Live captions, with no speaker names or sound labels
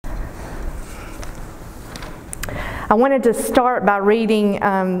I wanted to start by reading,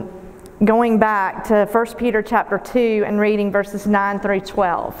 going back to 1 Peter chapter 2 and reading verses 9 through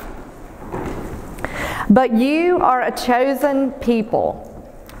 12. But you are a chosen people,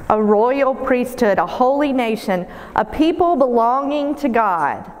 a royal priesthood, a holy nation, a people belonging to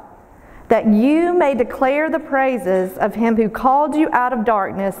God, that you may declare the praises of Him who called you out of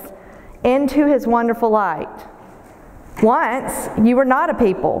darkness into His wonderful light. Once you were not a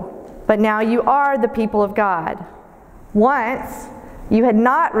people, but now you are the people of God. Once you had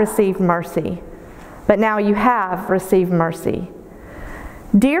not received mercy, but now you have received mercy.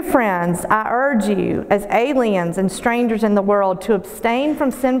 Dear friends, I urge you, as aliens and strangers in the world, to abstain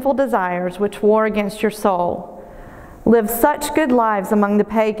from sinful desires which war against your soul. Live such good lives among the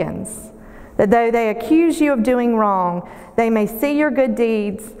pagans, that though they accuse you of doing wrong, they may see your good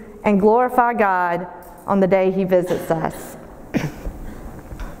deeds and glorify God on the day He visits us.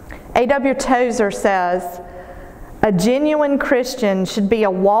 A.W. Tozer says, a genuine Christian should be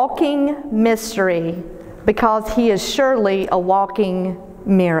a walking mystery because he is surely a walking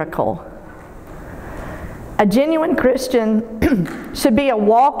miracle. A genuine Christian should be a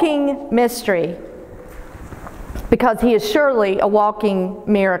walking mystery because he is surely a walking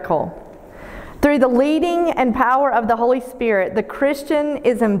miracle. Through the leading and power of the Holy Spirit, the Christian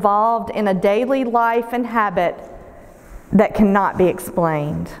is involved in a daily life and habit that cannot be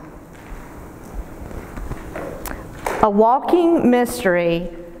explained. A walking mystery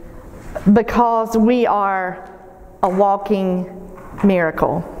because we are a walking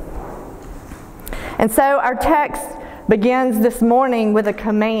miracle. And so our text begins this morning with a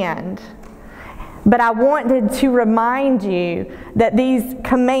command. But I wanted to remind you that these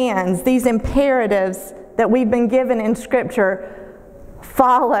commands, these imperatives that we've been given in Scripture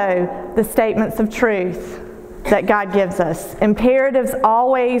follow the statements of truth that God gives us. Imperatives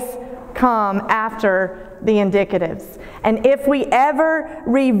always come after the indicatives. And if we ever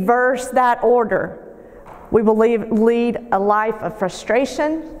reverse that order, we will lead a life of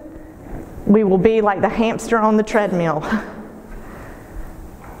frustration. We will be like the hamster on the treadmill.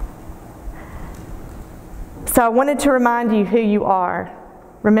 So I wanted to remind you who you are.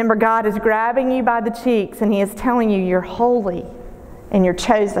 Remember, God is grabbing you by the cheeks and He is telling you you're holy and you're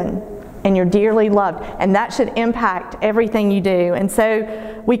chosen and you're dearly loved. And that should impact everything you do. And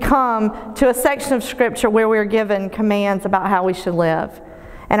so we come to a section of Scripture where we're given commands about how we should live.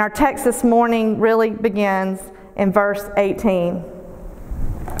 And our text this morning really begins in verse 18.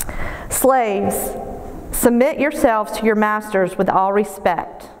 Slaves, submit yourselves to your masters with all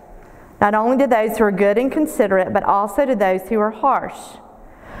respect, not only to those who are good and considerate, but also to those who are harsh.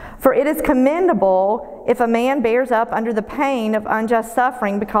 For it is commendable if a man bears up under the pain of unjust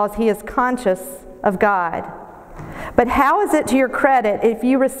suffering because he is conscious of God. But how is it to your credit if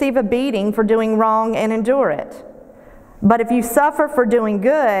you receive a beating for doing wrong and endure it? But if you suffer for doing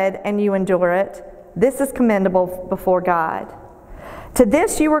good and you endure it, this is commendable before God. To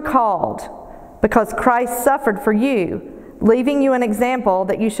this you were called, because Christ suffered for you, leaving you an example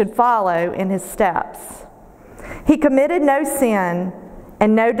that you should follow in His steps. He committed no sin,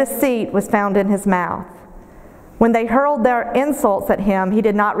 and no deceit was found in His mouth. When they hurled their insults at Him, He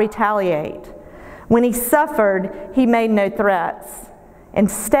did not retaliate. When He suffered, He made no threats.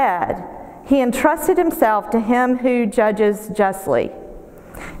 Instead, He entrusted Himself to Him who judges justly.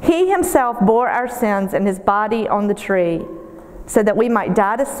 He Himself bore our sins in His body on the tree, so that we might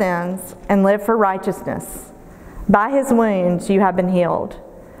die to sins and live for righteousness. By His wounds you have been healed.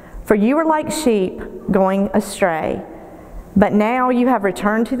 For you were like sheep going astray, but now you have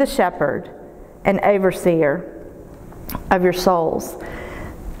returned to the shepherd and overseer of your souls.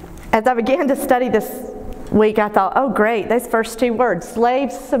 As I began to study this week, I thought, oh great, those first two words,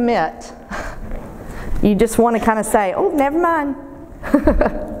 slaves submit. You just want to kind of say, oh, never mind.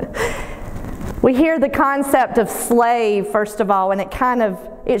 We hear the concept of slave, first of all, and it kind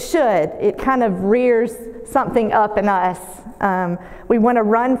of rears something up in us. We want to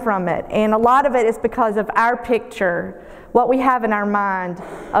run from it. And a lot of it is because of our picture, what we have in our mind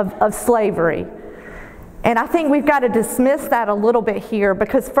of slavery. And I think we've got to dismiss that a little bit here,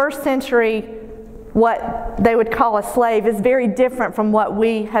 because first century, what they would call a slave is very different from what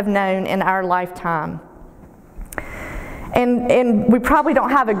we have known in our lifetime. And we probably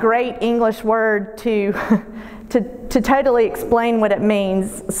don't have a great English word to totally explain what it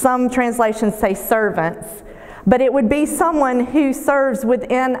means. Some translations say servants, but it would be someone who serves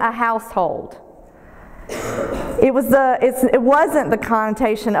within a household. It wasn't the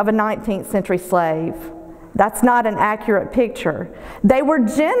connotation of a 19th century slave. That's not an accurate picture. They were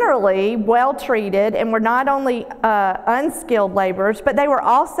generally well treated and were not only unskilled laborers, but they were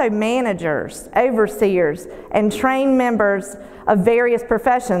also managers, overseers, and trained members of various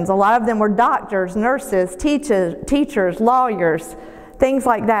professions. A lot of them were doctors, nurses, teachers, lawyers, things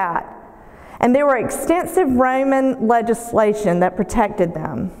like that. And there were extensive Roman legislation that protected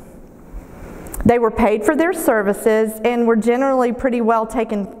them. They were paid for their services and were generally pretty well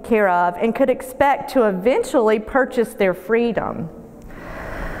taken care of and could expect to eventually purchase their freedom.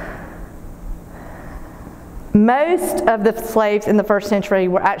 Most of the slaves in the first century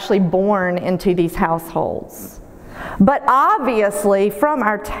were actually born into these households. But obviously, from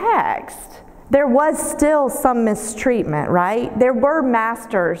our text, there was still some mistreatment, right? There were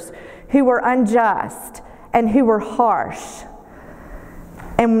masters who were unjust and who were harsh,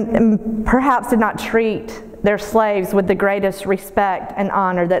 and perhaps did not treat their slaves with the greatest respect and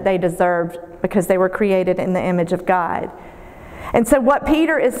honor that they deserved because they were created in the image of God. And so what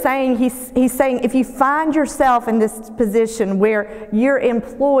Peter is saying, he's saying if you find yourself in this position where you're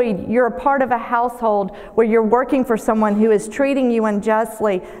employed, you're a part of a household where you're working for someone who is treating you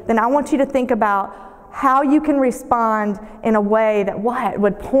unjustly, then I want you to think about how you can respond in a way that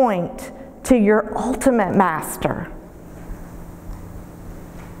would point to your ultimate master.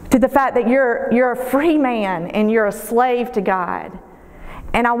 To the fact that you're a free man and you're a slave to God.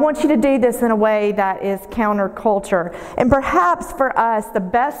 And I want you to do this in a way that is counterculture. And perhaps for us, the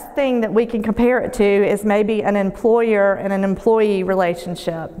best thing that we can compare it to is maybe an employer and an employee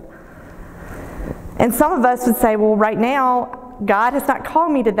relationship. And some of us would say, well, right now, God has not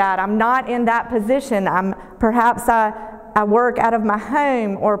called me to that. I'm not in that position. Perhaps I work out of my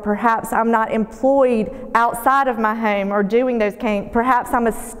home, or perhaps I'm not employed outside of my home or doing those kinds. Perhaps I'm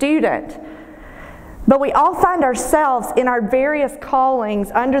a student. But we all find ourselves in our various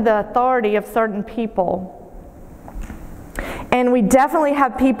callings under the authority of certain people. And we definitely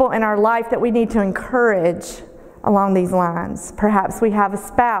have people in our life that we need to encourage along these lines. Perhaps we have a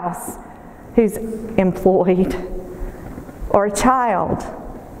spouse who's employed, or a child,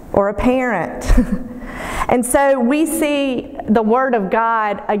 or a parent. And so we see the Word of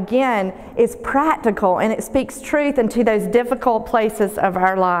God, again, is practical and it speaks truth into those difficult places of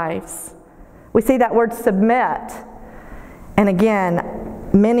our lives. We see that word submit. And again,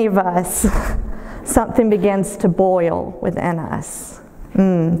 many of us, something begins to boil within us.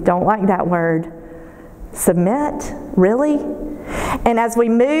 Don't like that word. Submit? Really? And as we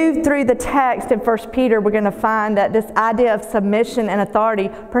move through the text in 1 Peter, we're going to find that this idea of submission and authority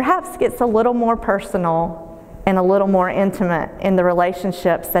perhaps gets a little more personal and a little more intimate in the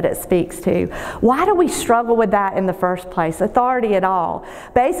relationships that it speaks to. Why do we struggle with that in the first place? Authority at all.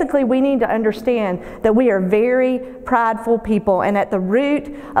 Basically, we need to understand that we are very prideful people, and at the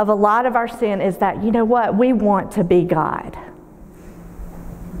root of a lot of our sin is that, you know what, we want to be God.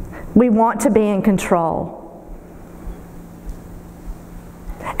 We want to be in control.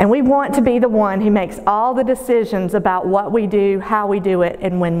 And we want to be the one who makes all the decisions about what we do, how we do it,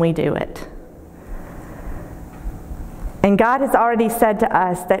 and when we do it. And God has already said to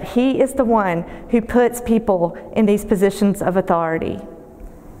us that He is the one who puts people in these positions of authority.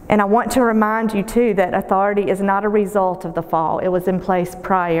 And I want to remind you too that authority is not a result of the fall. It was in place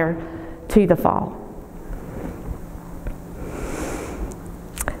prior to the fall.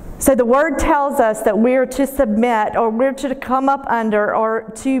 So the Word tells us that we're to submit, or we're to come up under,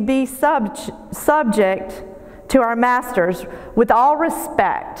 or to be subject to our masters with all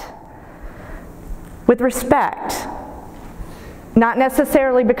respect. With respect. Not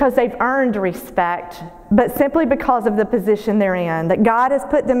necessarily because they've earned respect, but simply because of the position they're in. That God has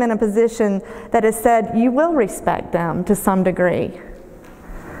put them in a position that has said, you will respect them to some degree.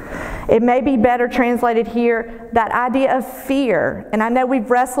 It may be better translated here, that idea of fear. And I know we've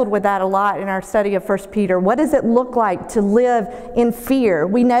wrestled with that a lot in our study of 1 Peter. What does it look like to live in fear?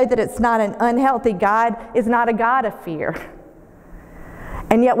 We know that it's not an unhealthy God, is not a God of fear.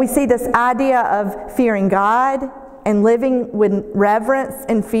 And yet we see this idea of fearing God and living with reverence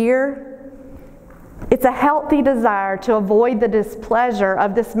and fear. It's a healthy desire to avoid the displeasure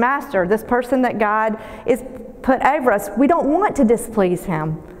of this master, this person that God is put over us. We don't want to displease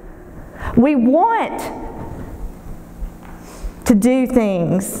Him. We want to do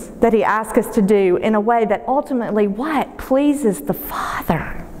things that He asks us to do in a way that ultimately, what? Pleases the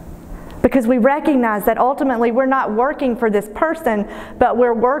Father. Because we recognize that ultimately we're not working for this person, but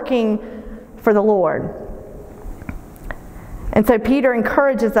we're working for the Lord. And so Peter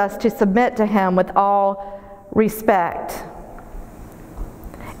encourages us to submit to Him with all respect.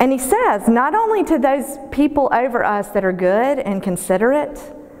 And he says, not only to those people over us that are good and considerate,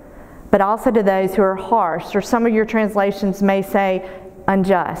 but also to those who are harsh, or some of your translations may say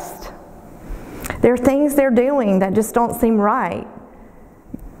unjust. There are things they're doing that just don't seem right.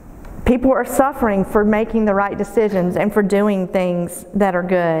 People are suffering for making the right decisions and for doing things that are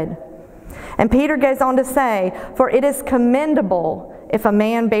good. And Peter goes on to say, "For it is commendable if a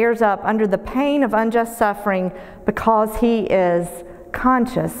man bears up under the pain of unjust suffering because he is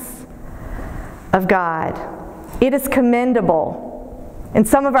conscious of God." It is commendable. In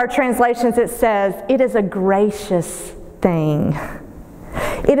some of our translations it says, it is a gracious thing.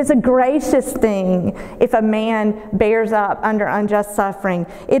 It is a gracious thing if a man bears up under unjust suffering.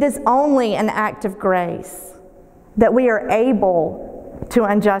 It is only an act of grace that we are able to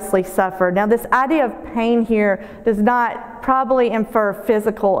unjustly suffer. Now, this idea of pain here does not probably infer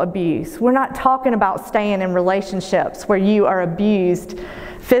physical abuse. We're not talking about staying in relationships where you are abused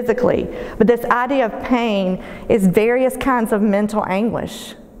physically. But this idea of pain is various kinds of mental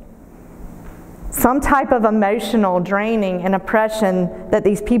anguish. Some type of emotional draining and oppression that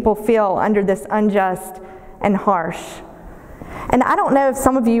these people feel under this unjust and harsh. And I don't know if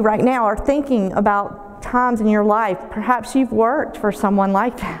some of you right now are thinking about times in your life, perhaps you've worked for someone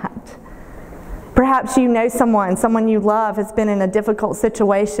like that. Perhaps you know someone you love has been in a difficult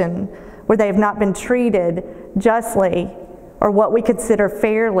situation where they have not been treated justly or what we consider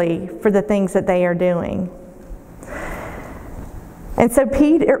fairly for the things that they are doing. And so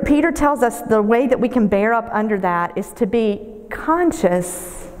Peter tells us the way that we can bear up under that is to be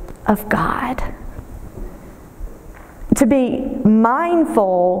conscious of God. To be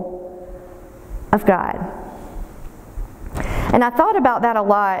mindful of God. And I thought about that a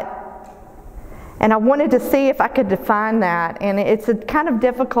lot, and I wanted to see if I could define that, and it's kind of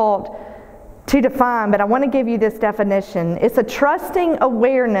difficult to define, but I want to give you this definition. It's a trusting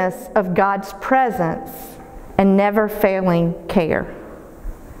awareness of God's presence and never failing care.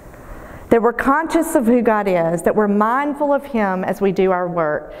 That we're conscious of who God is, that we're mindful of Him as we do our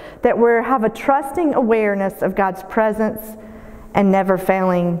work, that we have a trusting awareness of God's presence and never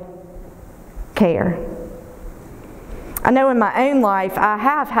failing care. I know in my own life I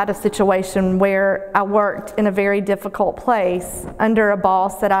have had a situation where I worked in a very difficult place under a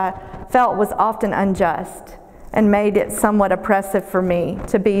boss that I felt was often unjust and made it somewhat oppressive for me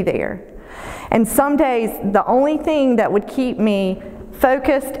to be there. And some days the only thing that would keep me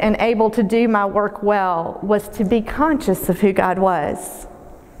focused and able to do my work well was to be conscious of who God was.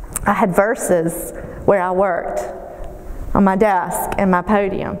 I had verses where I worked on my desk and my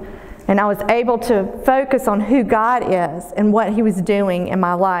podium, and I was able to focus on who God is and what He was doing in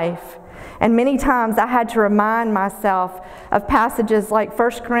my life. And many times I had to remind myself of passages like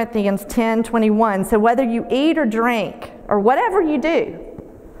 1 Corinthians 10:21. So whether you eat or drink or whatever you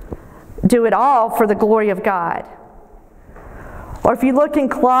do it all for the glory of God. Or if you look in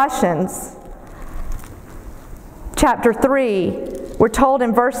Colossians chapter 3, we're told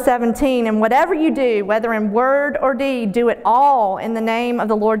in verse 17, "And whatever you do, whether in word or deed, do it all in the name of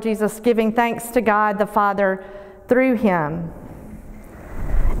the Lord Jesus, giving thanks to God the Father through Him."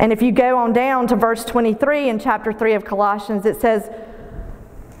 And if you go on down to verse 23 in chapter 3 of Colossians, it says,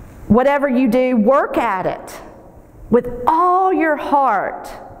 "Whatever you do, work at it with all your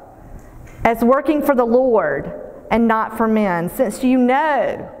heart, as working for the Lord and not for men, since you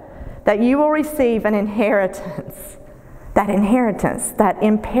know that you will receive an inheritance." That inheritance, that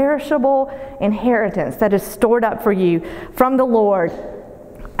imperishable inheritance that is stored up for you from the Lord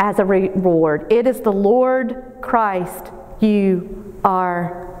as a reward. It is the Lord Christ you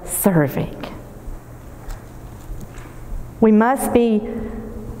are serving. We must be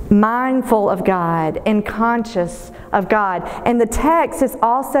mindful of God and conscious of God. And the text is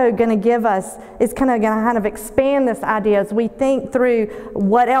also going to give us, it's kind of expand this idea as we think through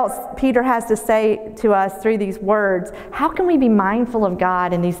what else Peter has to say to us through these words. How can we be mindful of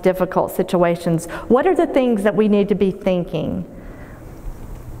God in these difficult situations? What are the things that we need to be thinking?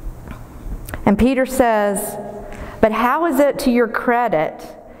 And Peter says, "But how is it to your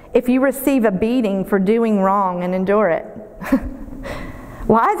credit if you receive a beating for doing wrong and endure it?"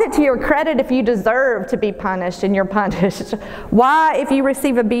 Why is it to your credit if you deserve to be punished and you're punished? Why, if you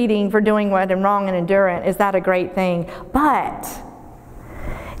receive a beating for doing what is wrong and endure it, is that a great thing? But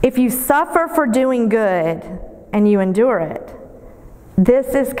if you suffer for doing good and you endure it,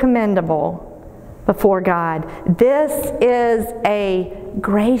 this is commendable before God. This is a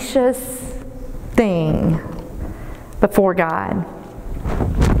gracious thing before God.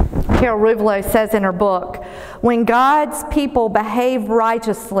 Carol Ruvalo says in her book, "When God's people behave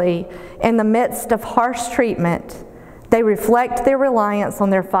righteously in the midst of harsh treatment, they reflect their reliance on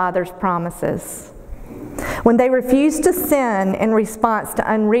their Father's promises. When they refuse to sin in response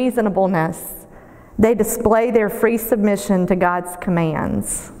to unreasonableness, they display their free submission to God's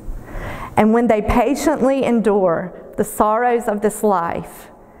commands. And when they patiently endure the sorrows of this life,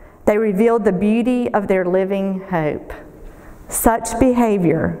 they reveal the beauty of their living hope. Such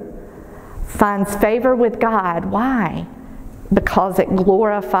behavior finds favor with God. Why? Because it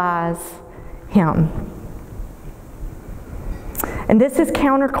glorifies Him. And this is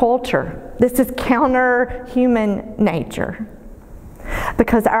counterculture. This is counter-human nature.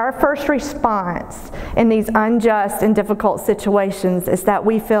 Because our first response in these unjust and difficult situations is that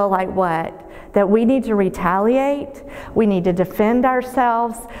we feel like what? That we need to retaliate, we need to defend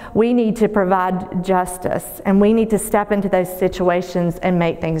ourselves, we need to provide justice, and we need to step into those situations and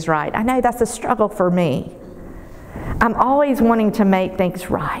make things right. I know that's a struggle for me. I'm always wanting to make things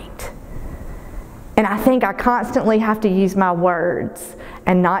right. And I think I constantly have to use my words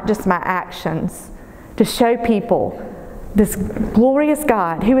and not just my actions to show people this glorious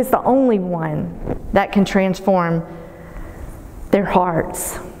God who is the only one that can transform their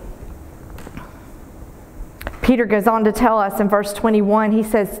hearts. Peter goes on to tell us in verse 21, he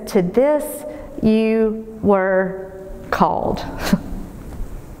says, "To this you were called."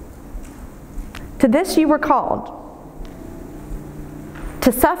 To this you were called.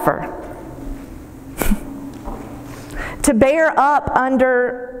 To suffer. To bear up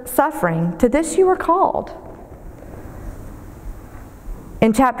under suffering. To this you were called.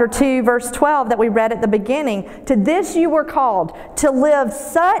 In chapter 2, verse 12 that we read at the beginning, to this you were called, to live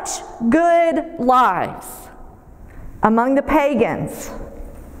such good lives among the pagans,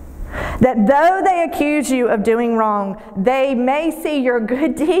 that though they accuse you of doing wrong, they may see your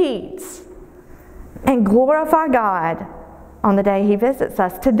good deeds and glorify God on the day He visits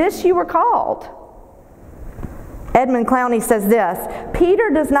us. To this you were called. Edmund Clowney says this,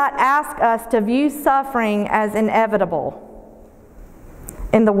 Peter does not ask us to view suffering as inevitable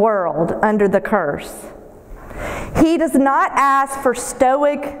in the world under the curse. He does not ask for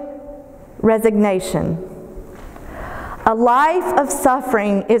stoic resignation. A life of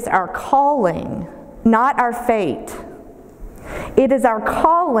suffering is our calling, not our fate. It is our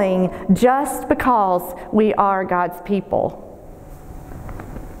calling just because we are God's people.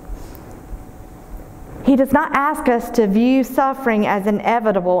 He does not ask us to view suffering as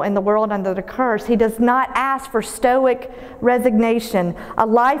inevitable in the world under the curse. He does not ask for stoic resignation. A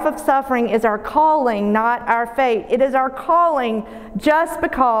life of suffering is our calling, not our fate. It is our calling just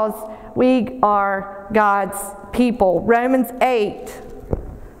because we are God's people. Romans 8,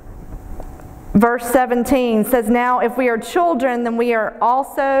 verse 17 says, "Now if we are children, then we are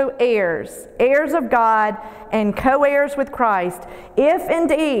also heirs, heirs of God and co-heirs with Christ, if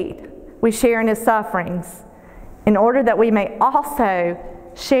indeed we share in His sufferings, in order that we may also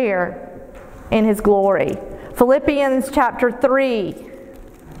share in His glory." Philippians chapter 3,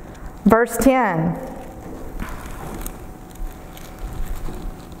 verse 10.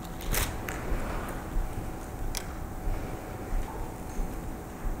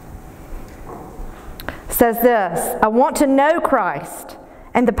 Says this, "I want to know Christ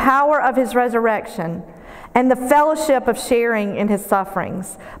and the power of His resurrection, and the fellowship of sharing in His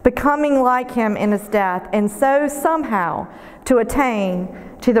sufferings, becoming like Him in His death, and so somehow to attain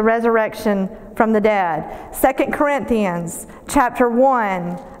to the resurrection from the dead." 2 Corinthians chapter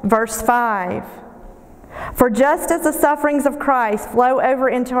 1, verse 5. "For just as the sufferings of Christ flow over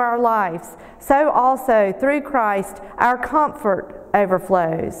into our lives, so also through Christ our comfort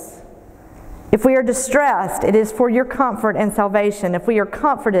overflows. If we are distressed, it is for your comfort and salvation. If we are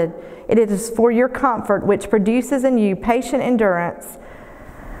comforted, it is for your comfort, which produces in you patient endurance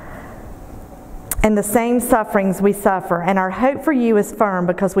and the same sufferings we suffer. And our hope for you is firm,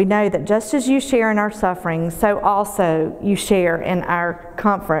 because we know that just as you share in our sufferings, so also you share in our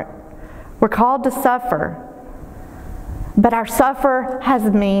comfort." We're called to suffer, but our suffer has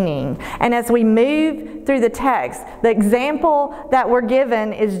meaning. And as we move through the text, the example that we're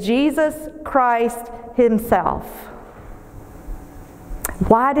given is Jesus Christ Himself.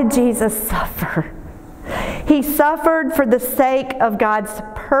 Why did Jesus suffer? He suffered for the sake of God's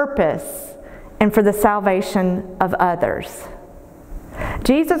purpose and for the salvation of others.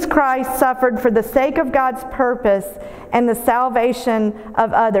 Jesus Christ suffered for the sake of God's purpose and the salvation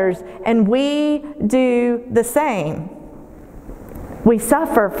of others, and we do the same. We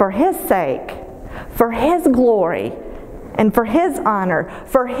suffer for His sake, for His glory, and for His honor,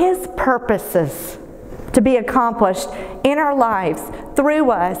 for His purposes to be accomplished in our lives, through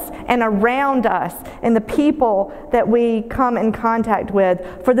us, and around us, and the people that we come in contact with.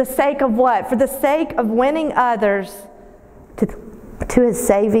 For the sake of what? For the sake of winning others to His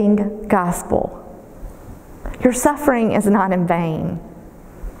saving gospel. Your suffering is not in vain.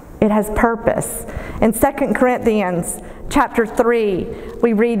 It has purpose. In 2 Corinthians chapter 3,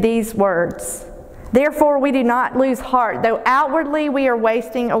 we read these words. Therefore we do not lose heart, though outwardly we are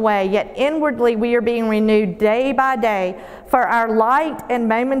wasting away, yet inwardly we are being renewed day by day, for our light and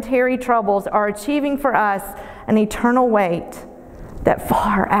momentary troubles are achieving for us an eternal weight that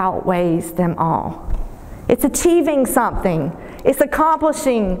far outweighs them all. It's achieving something. It's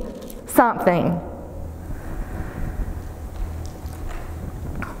accomplishing something.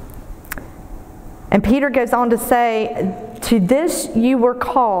 And Peter goes on to say, to this you were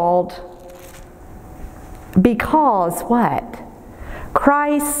called because what?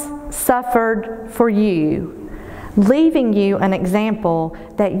 Christ suffered for you, leaving you an example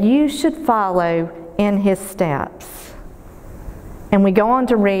that you should follow in his steps. And we go on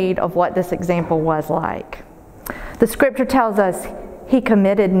to read of what this example was like. The scripture tells us he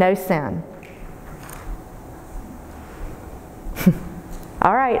committed no sin.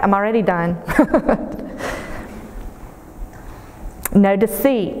 All right, I'm already done. No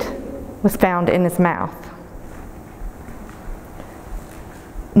deceit was found in his mouth.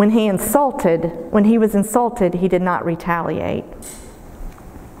 When he was insulted, he did not retaliate.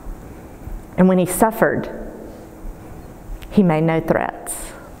 And when he suffered, he made no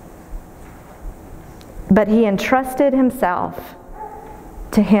threats. But he entrusted himself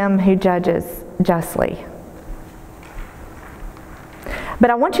to him who judges justly. But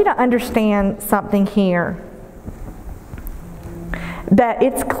I want you to understand something here. That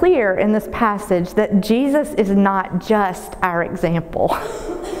it's clear in this passage that Jesus is not just our example.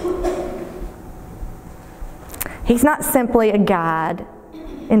 He's not simply a guide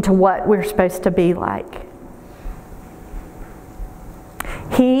into what we're supposed to be like.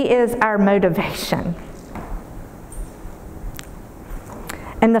 He is our motivation.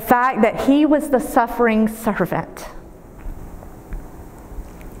 And the fact that he was the suffering servant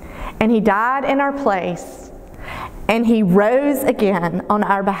and he died in our place and he rose again on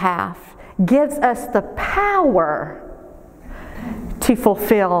our behalf gives us the power to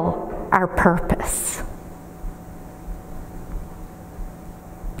fulfill our purpose,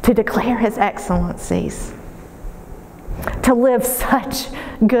 to declare his excellencies, to live such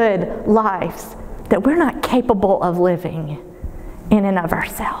good lives that we're not capable of living in and of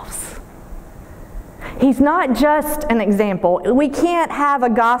ourselves. He's not just an example. We can't have a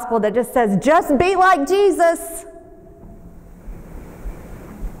gospel that just says, just be like Jesus.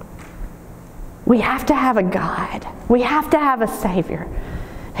 We have to have a God. We have to have a Savior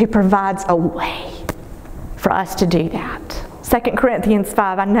who provides a way for us to do that. 2 Corinthians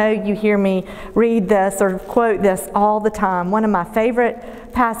 5, I know you hear me read this or quote this all the time. One of my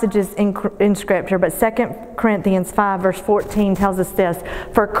favorite passages in Scripture, but 2 Corinthians 5 verse 14 tells us this,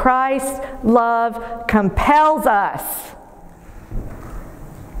 for Christ's love compels us.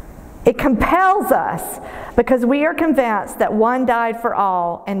 It compels us because we are convinced that one died for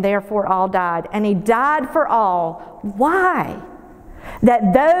all and therefore all died. And he died for all. Why?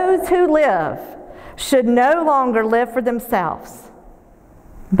 That those who live should no longer live for themselves,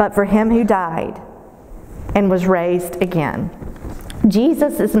 but for him who died and was raised again.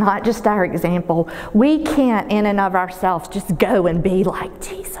 Jesus is not just our example. We can't in and of ourselves just go and be like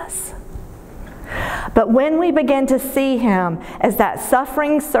Jesus. But when we begin to see him as that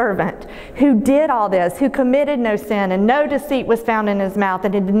suffering servant who did all this, who committed no sin and no deceit was found in his mouth,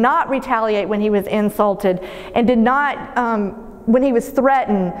 and did not retaliate when he was insulted, and did not, when he was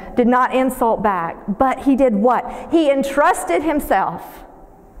threatened, did not insult back, but he did what? He entrusted himself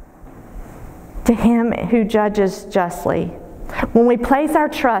to him who judges justly. When we place our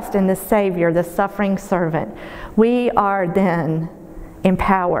trust in the Savior, the suffering servant, we are then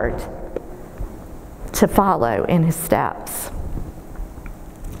empowered to follow in his steps.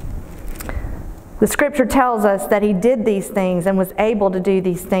 The scripture tells us that he did these things and was able to do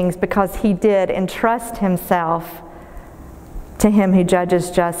these things because he did entrust himself to him who judges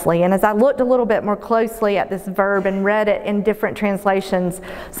justly. And as I looked a little bit more closely at this verb and read it in different translations,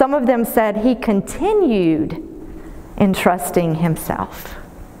 some of them said he continued entrusting himself.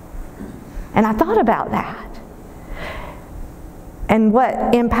 And I thought about that and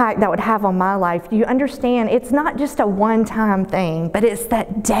what impact that would have on my life. You understand, it's not just a one-time thing, but it's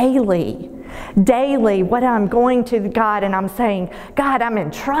that daily, what I'm going to God and I'm saying, God, I'm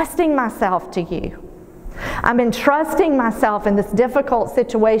entrusting myself to you. I'm entrusting myself in this difficult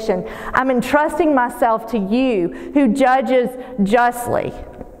situation. I'm entrusting myself to you who judges justly.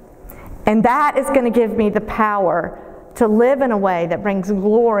 And that is going to give me the power to live in a way that brings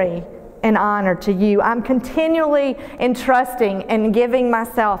glory and honor to you. I'm continually entrusting and giving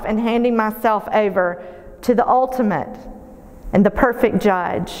myself and handing myself over to the ultimate and the perfect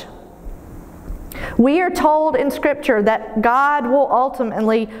judge. We are told in Scripture that God will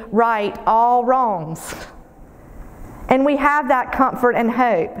ultimately right all wrongs. And we have that comfort and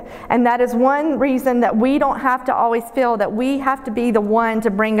hope. And that is one reason that we don't have to always feel that we have to be the one to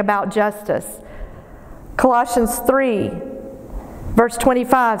bring about justice. Colossians 3, verse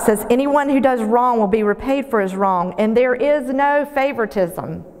 25 says, anyone who does wrong will be repaid for his wrong, and there is no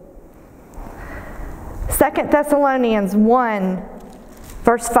favoritism. 2 Thessalonians 1,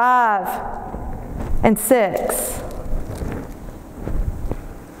 verse 5 and 6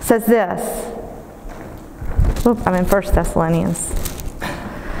 says this. I'm in 1 Thessalonians.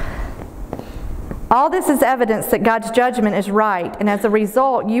 All this is evidence that God's judgment is right, and as a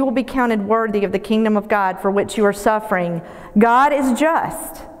result, you will be counted worthy of the kingdom of God for which you are suffering. God is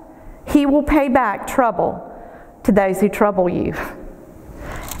just. He will pay back trouble to those who trouble you.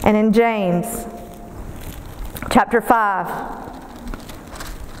 And in James chapter 5,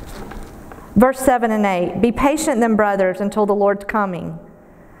 verse 7 and 8, be patient then, brothers, until the Lord's coming.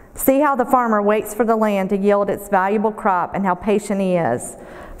 See how the farmer waits for the land to yield its valuable crop, and how patient he is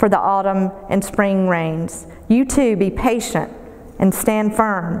for the autumn and spring rains. You too be patient and stand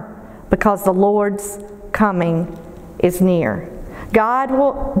firm, because the Lord's coming is near. God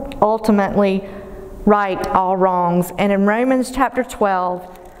will ultimately right all wrongs. And in Romans chapter 12,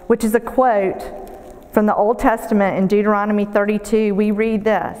 which is a quote from the Old Testament in Deuteronomy 32, we read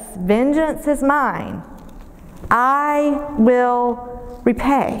this: vengeance is mine, I will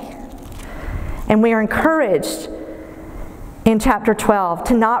repay. And we are encouraged in chapter 12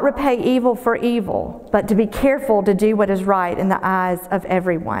 to not repay evil for evil, but to be careful to do what is right in the eyes of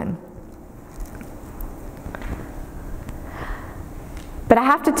everyone. But I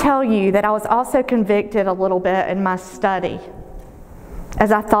have to tell you that I was also convicted a little bit in my study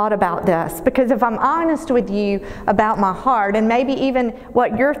as I thought about this. Because if I'm honest with you about my heart, and maybe even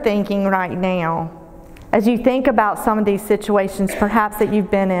what you're thinking right now, as you think about some of these situations perhaps that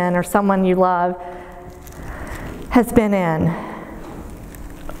you've been in or someone you love has been in,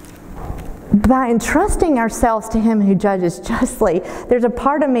 by entrusting ourselves to Him who judges justly, there's a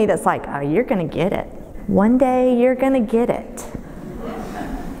part of me that's like, oh, you're going to get it. One day you're going to get it.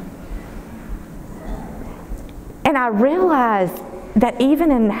 And I realized that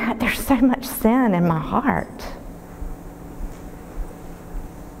even in that, there's so much sin in my heart.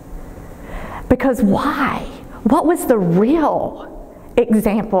 Because why? What was the real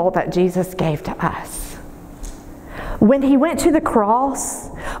example that Jesus gave to us? When He went to the cross,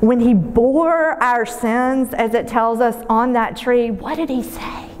 when He bore our sins, as it tells us on that tree, what did He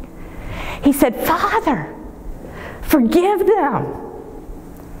say? He said, Father, forgive them,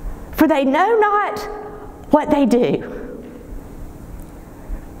 for they know not what they do.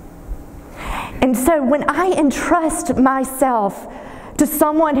 And so when I entrust myself to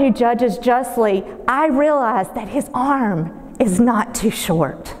someone who judges justly, I realize that His arm is not too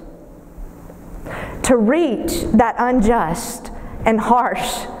short to reach that unjust and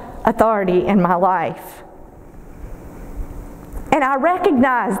harsh authority in my life. And I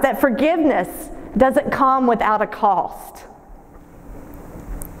recognize that forgiveness doesn't come without a cost.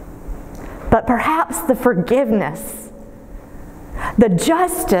 But perhaps the forgiveness, the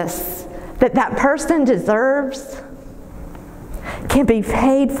justice that that person deserves, can be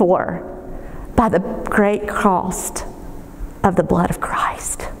paid for by the great cost of the blood of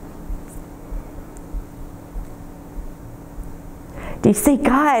Christ. Do you see?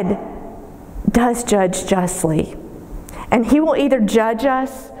 God does judge justly. And He will either judge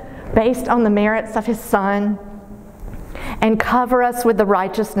us based on the merits of His Son and cover us with the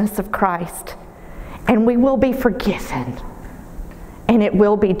righteousness of Christ, and we will be forgiven, and it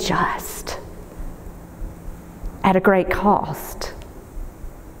will be just at a great cost.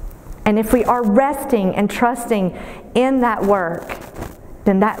 And if we are resting and trusting in that work,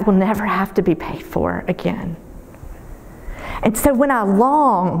 then that will never have to be paid for again. And so when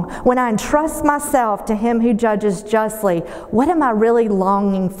I entrust myself to Him who judges justly, what am I really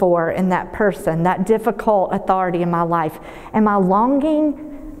longing for in that person, that difficult authority in my life? Am I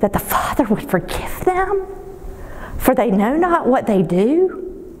longing that the Father would forgive them, for they know not what they do?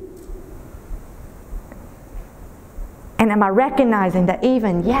 And am I recognizing that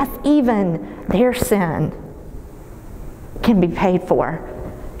even their sin can be paid for,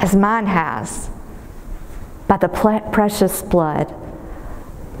 as mine has, by the precious blood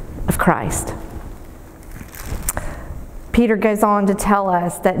of Christ? Peter goes on to tell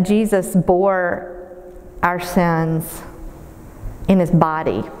us that Jesus bore our sins in His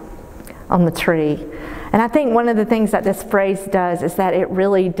body on the tree. And I think one of the things that this phrase does is that it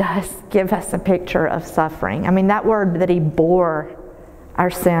really does give us a picture of suffering. I mean, that word that he bore our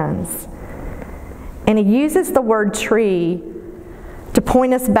sins. And he uses the word tree to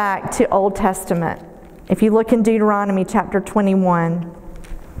point us back to Old Testament. If you look in Deuteronomy chapter 21,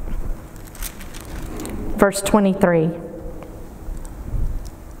 verse 23.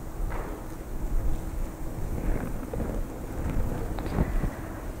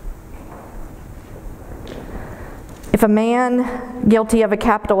 If a man guilty of a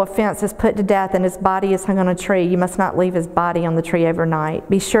capital offense is put to death and his body is hung on a tree, you must not leave his body on the tree overnight.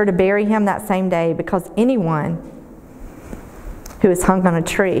 Be sure to bury him that same day, because anyone who is hung on a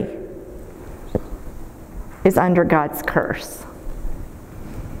tree is under God's curse.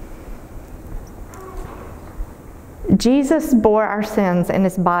 Jesus bore our sins in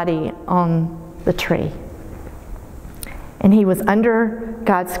his body on the tree. And he was under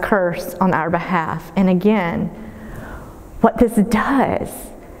God's curse on our behalf. And again, what this does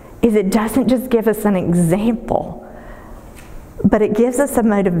is it doesn't just give us an example, but it gives us a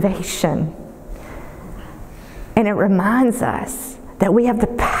motivation. And it reminds us that we have the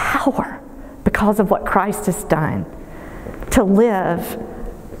power, because of what Christ has done, to live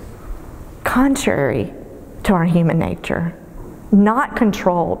contrary to our human nature, not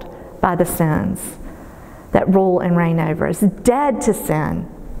controlled by the sins that rule and reign over us, dead to sin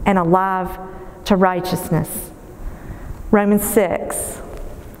and alive to righteousness. Romans 6.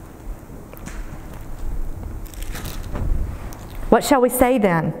 What shall we say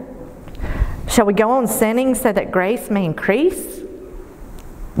then? Shall we go on sinning so that grace may increase?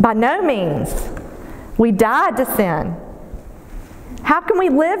 By no means. We died to sin. How can we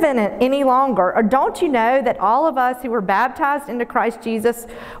live in it any longer? Or don't you know that all of us who were baptized into Christ Jesus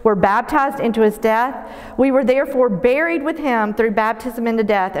were baptized into his death? We were therefore buried with him through baptism into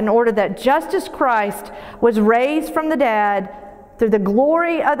death, in order that just as Christ was raised from the dead through the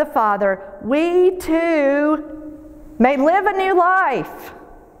glory of the Father, we too may live a new life.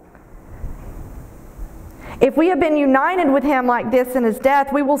 If we have been united with him like this in his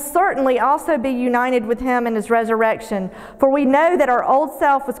death, we will certainly also be united with him in his resurrection. For we know that our old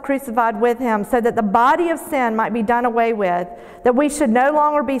self was crucified with him, so that the body of sin might be done away with, that we should no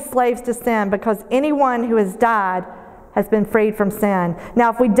longer be slaves to sin, because anyone who has died has been freed from sin.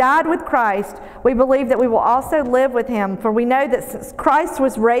 Now, if we died with Christ, we believe that we will also live with him. For we know that since Christ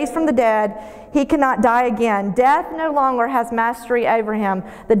was raised from the dead, he cannot die again. Death no longer has mastery over him.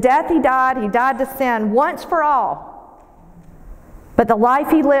 The death he died to sin once for all. But the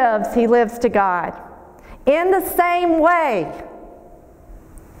life he lives to God. In the same way,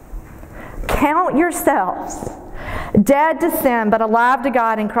 count yourselves dead to sin, but alive to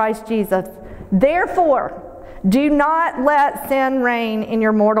God in Christ Jesus. Therefore, do not let sin reign in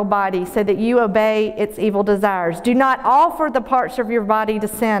your mortal body, so that you obey its evil desires. Do not offer the parts of your body to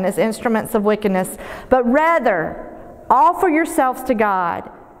sin as instruments of wickedness, but rather offer yourselves to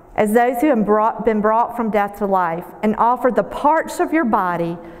God as those who have been brought from death to life, and offer the parts of your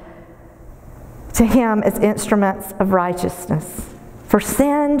body to him as instruments of righteousness. For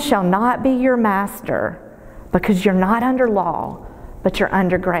sin shall not be your master, because you're not under law, but you're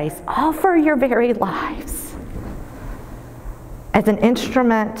under grace. Offer your very lives as an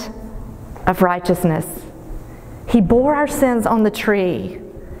instrument of righteousness. He bore our sins on the tree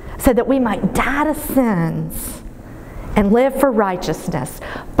so that we might die to sins and live for righteousness.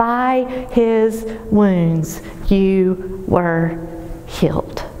 By his wounds you were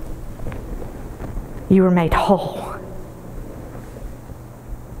healed. You were made whole.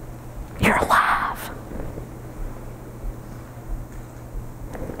 You're alive.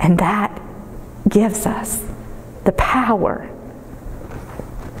 And that gives us the power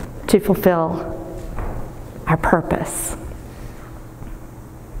to fulfill our purpose.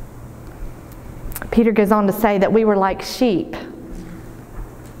 Peter goes on to say that we were like sheep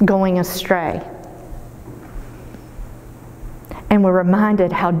going astray. And we're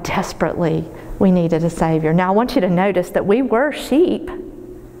reminded how desperately we needed a Savior. Now I want you to notice that we were sheep.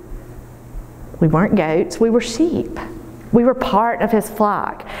 We weren't goats, we were sheep. We were part of his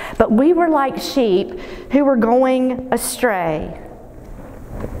flock. But we were like sheep who were going astray.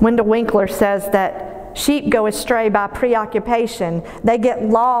 Wendell Winkler says that sheep go astray by preoccupation. They get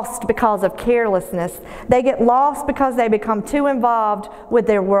lost because of carelessness. They get lost because they become too involved with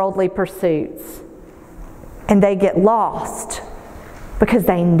their worldly pursuits. And they get lost because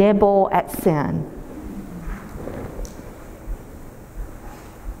they nibble at sin.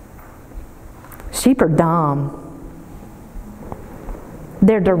 Sheep are dumb.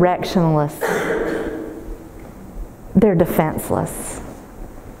 They're directionless. They're defenseless.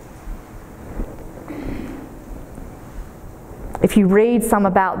 If you read some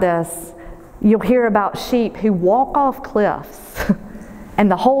about this, you'll hear about sheep who walk off cliffs and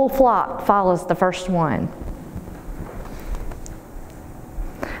the whole flock follows the first one.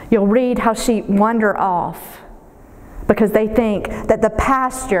 You'll read how sheep wander off because they think that the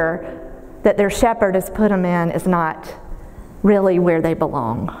pasture that their shepherd has put them in is not really where they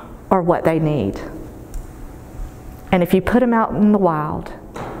belong or what they need. And if you put them out in the wild,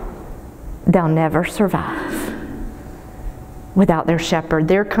 they'll never survive without their shepherd.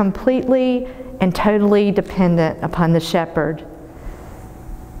 They're completely and totally dependent upon the shepherd.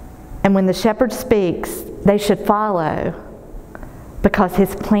 And when the shepherd speaks, they should follow because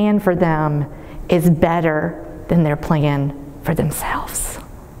his plan for them is better than their plan for themselves.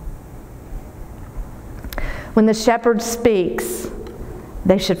 When the shepherd speaks,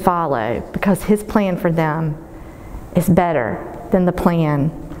 they should follow because his plan for them is better than the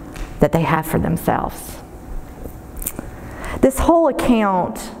plan that they have for themselves. This whole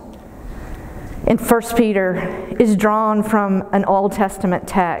account in 1 Peter is drawn from an Old Testament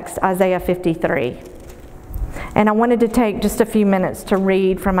text, Isaiah 53. And I wanted to take just a few minutes to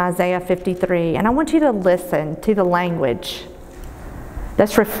read from Isaiah 53. And I want you to listen to the language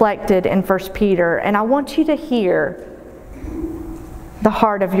that's reflected in 1 Peter. And I want you to hear the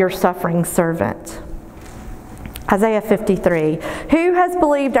heart of your suffering servant. Isaiah 53. Who has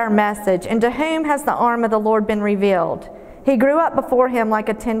believed our message, and to whom has the arm of the Lord been revealed? He grew up before him like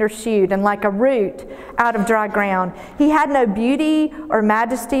a tender shoot and like a root out of dry ground. He had no beauty or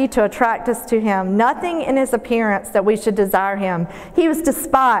majesty to attract us to him, nothing in his appearance that we should desire him. He was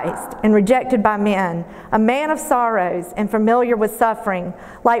despised and rejected by men, a man of sorrows and familiar with suffering.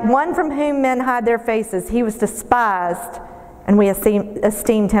 Like one from whom men hide their faces, he was despised, and we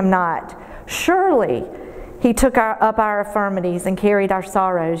esteemed him not. Surely he took up our infirmities and carried our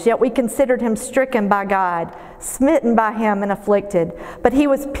sorrows, yet we considered him stricken by God, smitten by him and afflicted. But he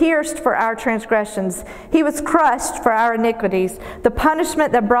was pierced for our transgressions. He was crushed for our iniquities. The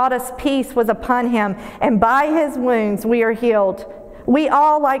punishment that brought us peace was upon him, and by his wounds we are healed. We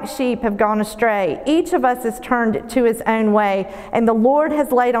all, like sheep, have gone astray. Each of us has turned to his own way, and the Lord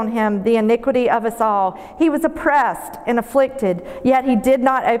has laid on him the iniquity of us all. He was oppressed and afflicted, yet he did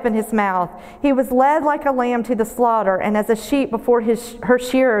not open his mouth. He was led like a lamb to the slaughter, and as a sheep before her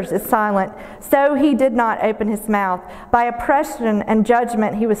shearers is silent, so he did not open his mouth. By oppression and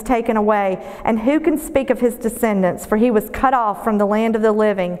judgment he was taken away. And who can speak of his descendants? For he was cut off from the land of the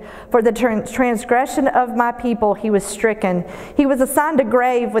living. For the transgression of my people he was stricken. He was assigned a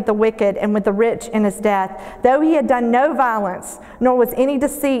grave with the wicked and with the rich in his death. Though he had done no violence, nor was any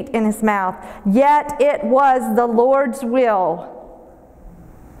deceit in his mouth, yet it was the Lord's will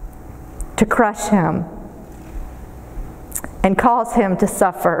to crush him and cause him to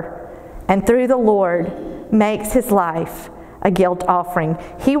suffer, and through the Lord makes his life a guilt offering.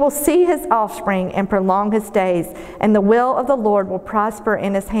 He will see his offspring and prolong his days, and the will of the Lord will prosper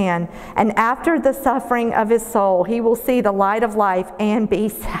in his hand. And after the suffering of his soul, he will see the light of life and be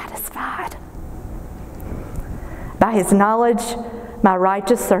satisfied. By his knowledge, my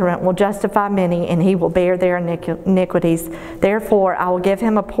righteous servant will justify many, and he will bear their iniquities. Therefore, I will give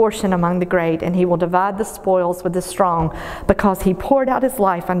him a portion among the great, and he will divide the spoils with the strong, because he poured out his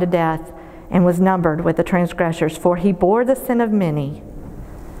life unto death, and was numbered with the transgressors. For he bore the sin of many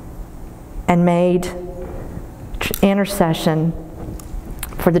and made intercession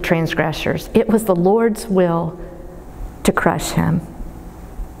for the transgressors. It was the Lord's will to crush him.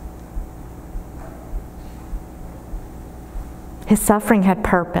 His suffering had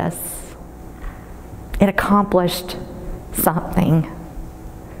purpose. It accomplished something.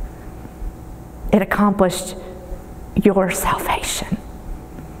 It accomplished your salvation,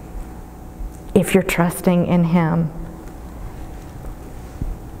 if you're trusting in him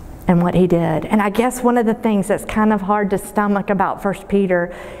and what he did. And I guess one of the things that's kind of hard to stomach about 1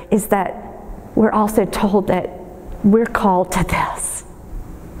 Peter is that we're also told that we're called to this.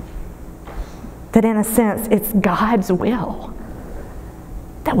 That in a sense, it's God's will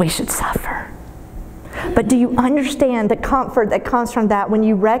that we should suffer. But do you understand the comfort that comes from that when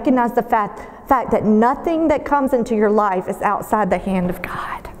you recognize the fact that nothing that comes into your life is outside the hand of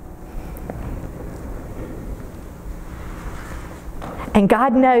God? And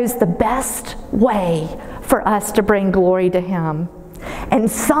God knows the best way for us to bring glory to him. And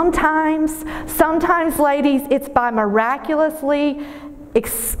sometimes, ladies, it's by miraculously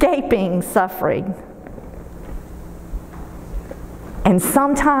escaping suffering. And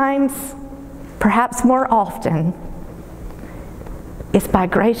sometimes, perhaps more often, it's by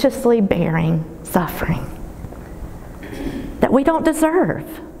graciously bearing suffering that we don't deserve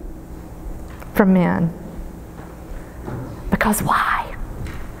from men, Because why?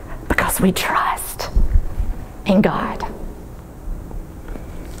 Because we trust in God.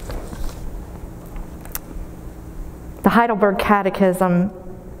 The Heidelberg Catechism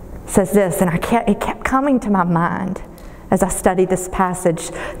says this, and it kept coming to my mind as I studied this passage.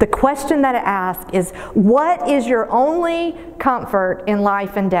 The question that it asks is, what is your only comfort in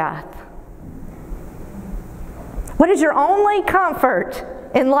life and death? What is your only comfort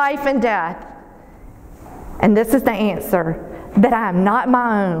in life and death? And this is the answer, that I am not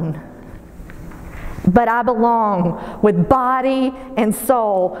my own, but I belong with body and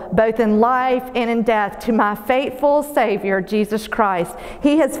soul, both in life and in death, to my faithful Savior, Jesus Christ.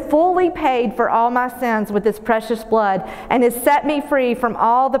 He has fully paid for all my sins with His precious blood and has set me free from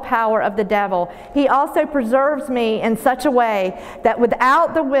all the power of the devil. He also preserves me in such a way that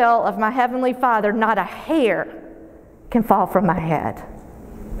without the will of my Heavenly Father, not a hair can fall from my head.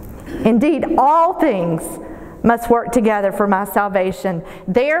 Indeed, all things must work together for my salvation.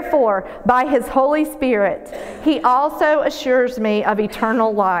 Therefore, by His Holy Spirit, He also assures me of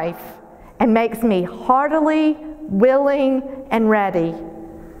eternal life and makes me heartily willing and ready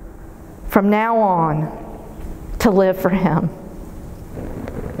from now on to live for Him.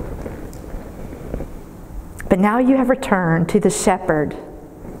 But now you have returned to the shepherd.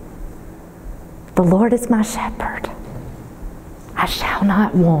 The Lord is my shepherd. I shall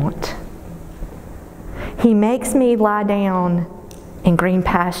not want. He makes me lie down in green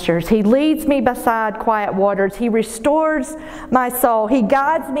pastures. He leads me beside quiet waters. He restores my soul. He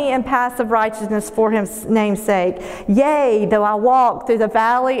guides me in paths of righteousness for His name's sake. Yea, though I walk through the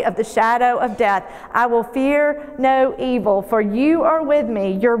valley of the shadow of death, I will fear no evil, for You are with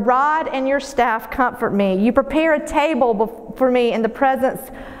me. Your rod and Your staff comfort me. You prepare a table for me in the presence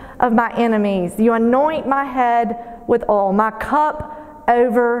of my enemies. You anoint my head with oil. My cup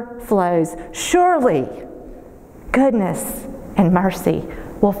overflows. Surely goodness and mercy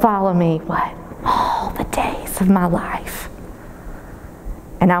will follow me, what? All the days of my life.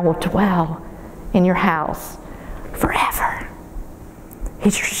 And I will dwell in Your house forever.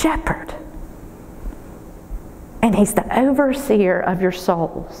 He's your shepherd. And He's the overseer of your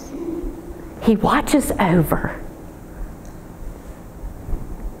souls. He watches over.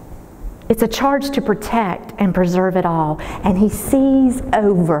 It's a charge to protect and preserve it all. And He sees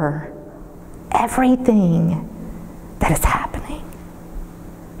over everything that is happening.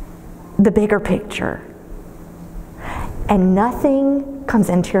 The bigger picture. And nothing comes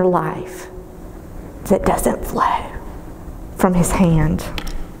into your life that doesn't flow from His hand.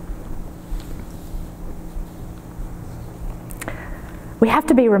 We have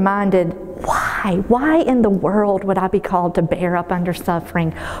to be reminded, why? Why in the world would I be called to bear up under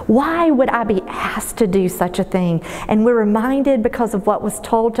suffering? Why would I be asked to do such a thing? And we're reminded, because of what was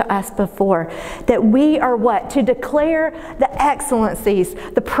told to us before, that we are what? To declare the excellencies,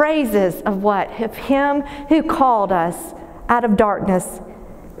 the praises of what? Of Him who called us out of darkness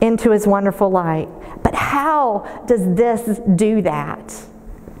into His wonderful light. But how does this do that?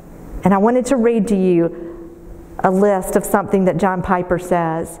 And I wanted to read to you a list of something that John Piper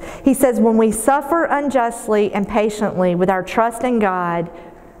says. He says, when we suffer unjustly and patiently with our trust in God,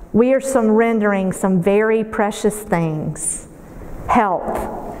 we are surrendering some very precious things: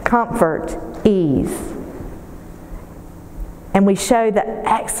 health, comfort, ease. And we show the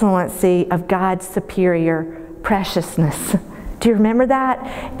excellency of God's superior preciousness. Do you remember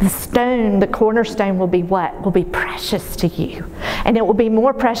that? The stone, the cornerstone, will be what? Will be precious to you. And it will be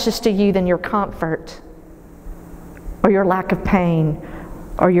more precious to you than your comfort, or your lack of pain,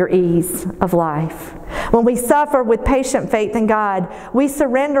 or your ease of life. When we suffer with patient faith in God, we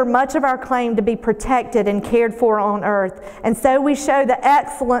surrender much of our claim to be protected and cared for on earth. And so we show the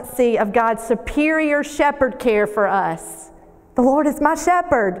excellency of God's superior shepherd care for us. The Lord is my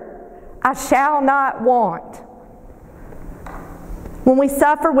shepherd. I shall not want. When we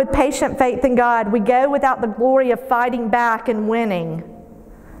suffer with patient faith in God, we go without the glory of fighting back and winning.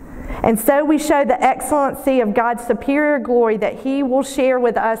 And so we show the excellency of God's superior glory that He will share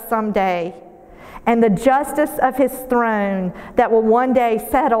with us someday, and the justice of His throne that will one day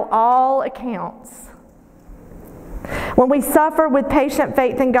settle all accounts. When we suffer with patient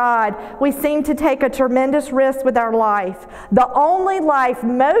faith in God, we seem to take a tremendous risk with our life, the only life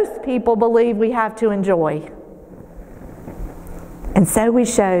most people believe we have to enjoy. And so we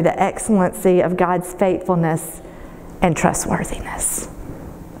show the excellency of God's faithfulness and trustworthiness.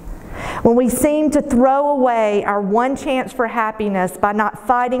 When we seem to throw away our one chance for happiness by not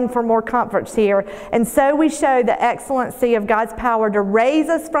fighting for more comforts here, and so we show the excellency of God's power to raise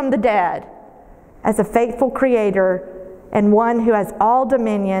us from the dead as a faithful Creator and one who has all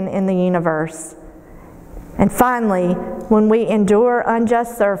dominion in the universe. And finally, when we endure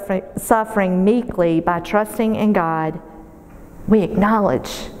unjust suffering meekly by trusting in God, we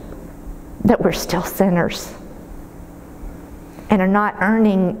acknowledge that we're still sinners and are not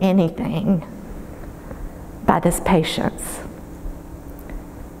earning anything by this patience.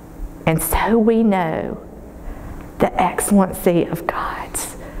 And so we know the excellency of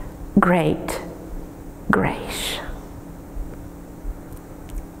God's great grace.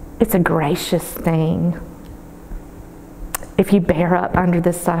 It's a gracious thing. If you bear up under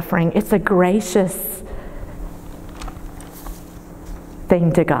the suffering, it's a gracious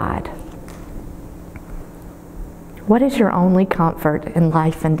thing to God. What is your only comfort in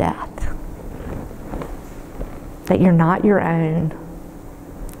life and death? That you're not your own,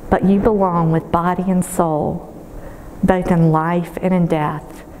 but you belong with body and soul, both in life and in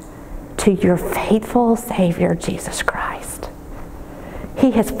death, to your faithful Savior, Jesus Christ.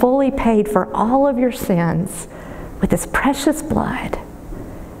 He has fully paid for all of your sins with His precious blood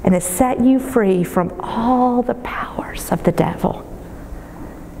and has set you free from all the powers of the devil.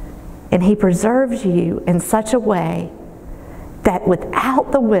 And He preserves you in such a way that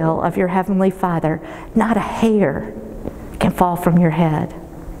without the will of your Heavenly Father, not a hair can fall from your head.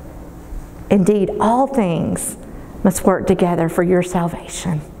 Indeed, all things must work together for your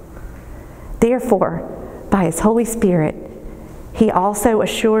salvation. Therefore, by His Holy Spirit, He also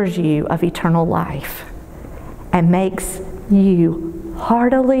assures you of eternal life and makes you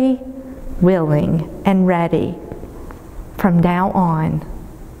heartily willing and ready from now on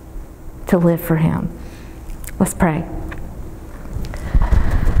to live for Him. Let's pray.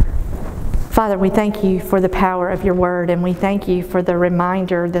 Father, we thank You for the power of Your word, and we thank You for the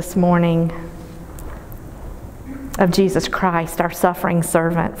reminder this morning of Jesus Christ, our suffering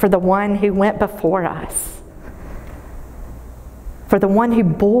servant, for the one who went before us, for the one who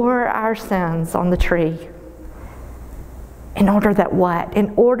bore our sins on the tree, in order that what?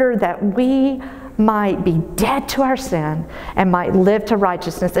 In order that we might be dead to our sin and might live to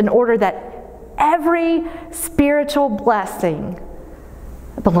righteousness, in order that every spiritual blessing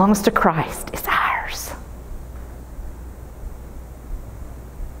that belongs to Christ is ours.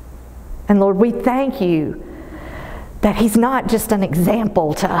 And Lord, we thank You that He's not just an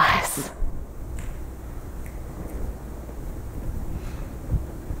example to us,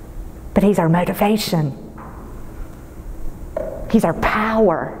 but He's our motivation. He's our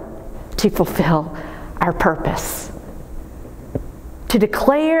power to fulfill our purpose, to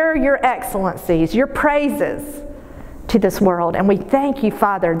declare Your excellencies, Your praises to this world. And we thank You,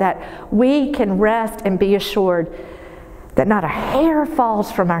 Father, that we can rest and be assured that not a hair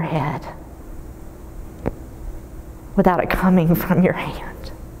falls from our head without it coming from Your hand.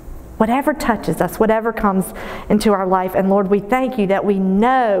 Whatever touches us, whatever comes into our life. And Lord, we thank You that we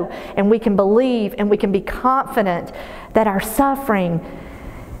know and we can believe and we can be confident that our suffering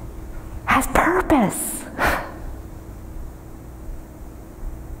has purpose.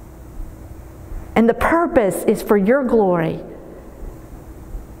 And the purpose is for Your glory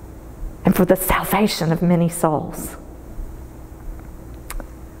and for the salvation of many souls.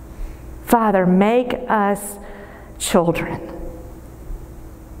 Father, make us children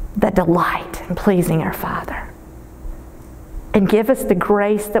that delight in pleasing our Father. And give us the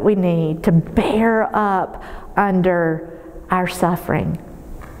grace that we need to bear up under our suffering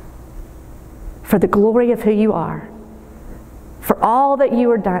for the glory of who You are, for all that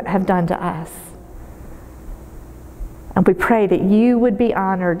You have done to us. And we pray that You would be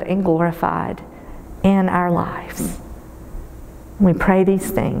honored and glorified in our lives. We pray these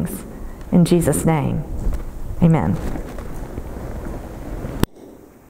things in Jesus' name. Amen.